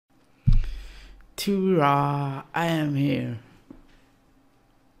Tura, I am here.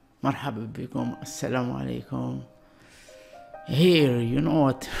 مرحبا بكم. Assalamu alaikum. Here, you know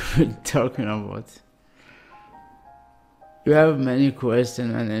what we're talking about. You have many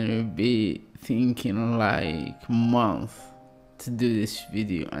questions and then you'll be thinking like month to do this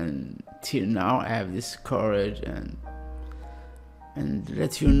video, and till now I have this courage and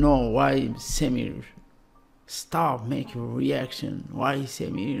let you know why Samir stop making reaction. Why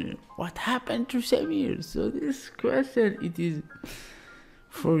Samir? What happened to Samir? So this question, it is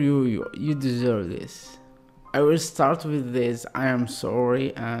for you. You deserve this. I will start with this. I am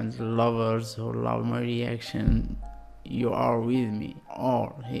sorry, and lovers who love my reaction, you are with me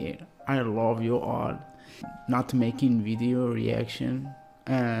all here. I love you all. Not making video reaction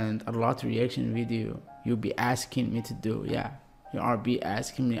and a lot reaction video you'll be asking me to do. Yeah, you are be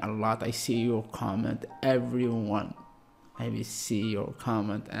asking me a lot. I see your comment, everyone. I will see your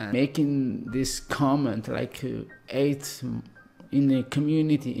comment, and making this comment like 8 in a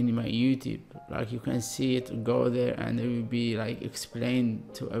community in my YouTube. Like you can see it, go there, and it will be like explain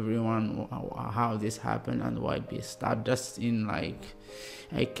to everyone how this happened and why we start. Just in like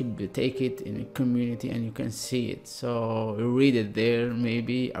I could take it in a community and you can see it. So read it there.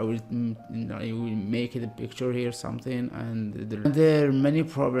 Maybe I will make it a picture here, something, and there are many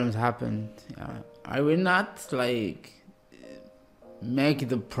problems happened. I will not like make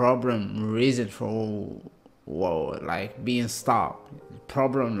the problem reason for like being stopped. The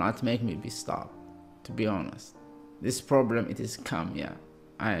problem not make me be stopped, to be honest. This problem, it is come. Yeah,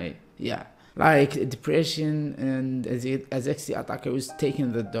 like depression and anxiety attack. I was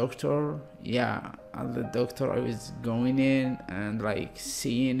taking the doctor. Yeah, at the doctor I was going in and like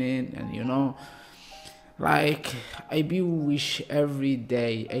seeing it, and you know, like I be wish every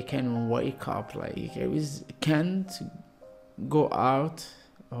day I can wake up. Like I can't go out,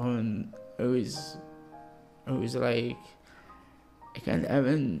 and I was like I can't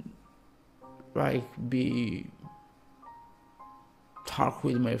even like be talk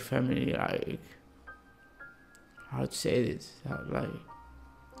with my family, like how to say this, like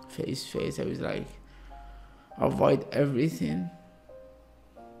face to face. I was like avoid everything,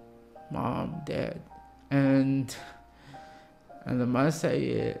 mom, dad, and the months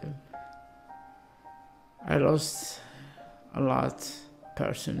I lost a lot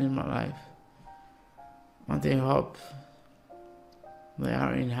person in my life. And I hope they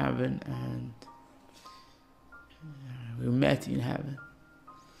are in heaven, and we met in heaven.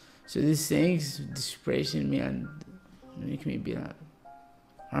 So these things depression me and make me be like,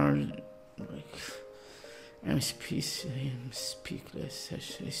 I'm speechless.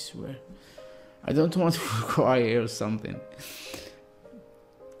 I swear, I don't want to cry or something.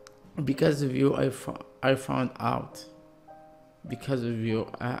 Because of you, I found out. Because of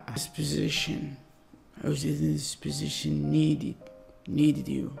you, this position. I was in this position, needed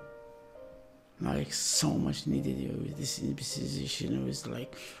you, like so much needed you. With this position, I was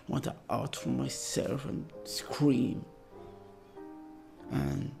like wanted out for myself and scream.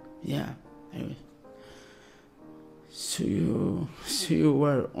 And yeah, anyway. So you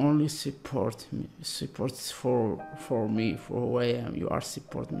were only support for me for who I am. You are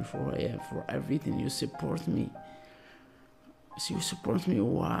support me for who I am, for everything. You support me. So you support me.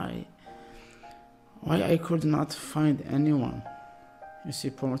 Why I could not find anyone? You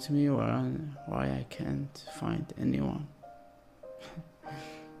support me, why I can't find anyone?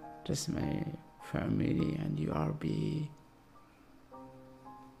 Just my family, and you are be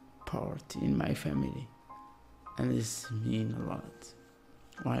part in my family, and this mean a lot.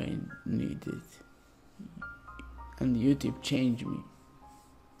 Why I need it, and YouTube changed me.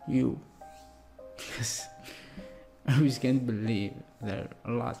 You, because I just can't believe there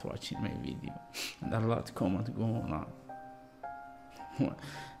are a lot watching my video and a lot comment going on.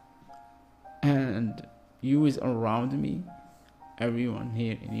 And you is around me, everyone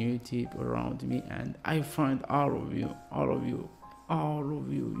here in YouTube around me, and I find all of you,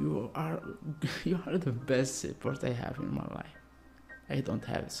 you are the best support I have in my life. I don't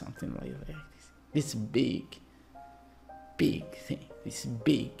have something like this. This big thing. This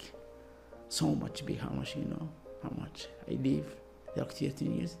big, so much big. How much you know? How much I live? Like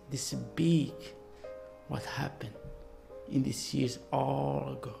 13 years. This big. What happened in these years all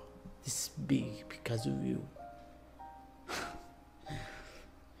ago? This big because of you.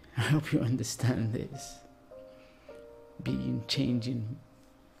 I hope you understand this. Being changing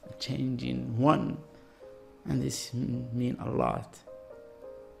one, and this mean a lot.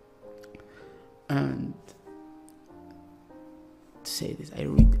 And to say this, I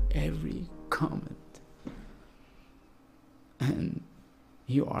read every comment, and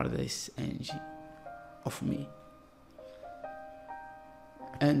you are this energy. of me,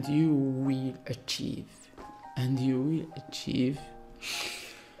 and you will achieve, and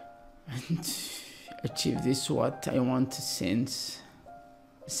achieve this what I want since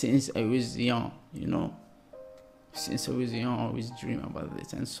I was young, you know. Since I was young, I always dream about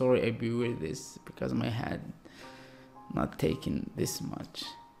this. And sorry I be with this because my head not taking this much.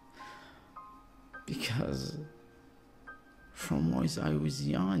 Because from when I was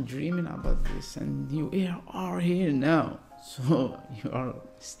young, dreaming about this, and you are here now. So you are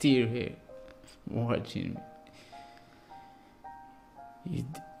still here, watching me.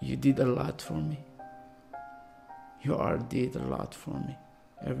 You did a lot for me. Did a lot for me.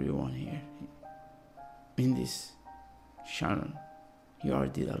 Everyone here in this channel, you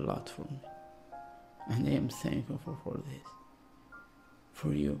did a lot for me, and I am thankful for this.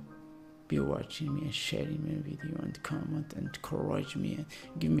 For you, be watching me and sharing my video and comment and encourage me and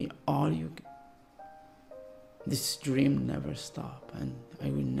give me all you. This dream never stop, and I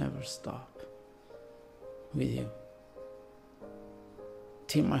will never stop with you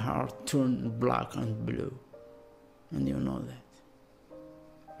till my heart turn black and blue, and you know that.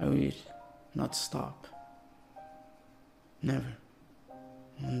 I will not stop. Never.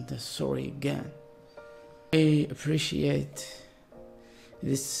 And sorry again. I appreciate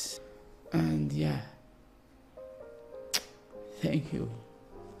this, and yeah, thank you.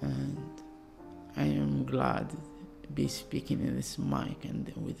 And I am glad to be speaking in this mic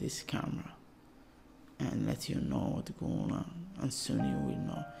and with this camera and let you know what's going on, and soon you will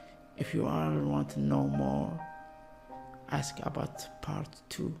know. If you want to know more, ask about part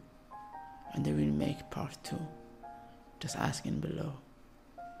 2, and I will make part 2. Just asking below,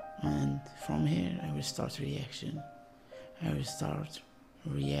 and from here I will start reaction. I will start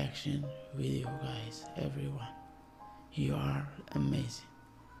reaction with you guys, everyone. You are amazing.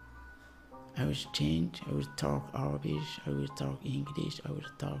 I will change. I will talk Arabic. I will talk English. I will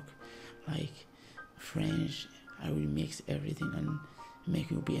talk like French. I will mix everything and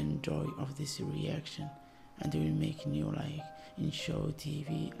make you be enjoy of this reaction. And I will make new like in show,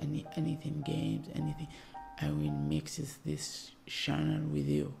 TV, anything, games, anything. I will mix this channel with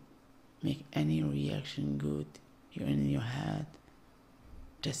you. Make any reaction good you're in your head.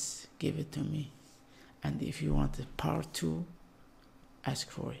 Just give it to me. And if you want a part 2, ask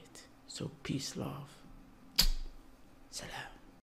for it. So peace, love. Salam.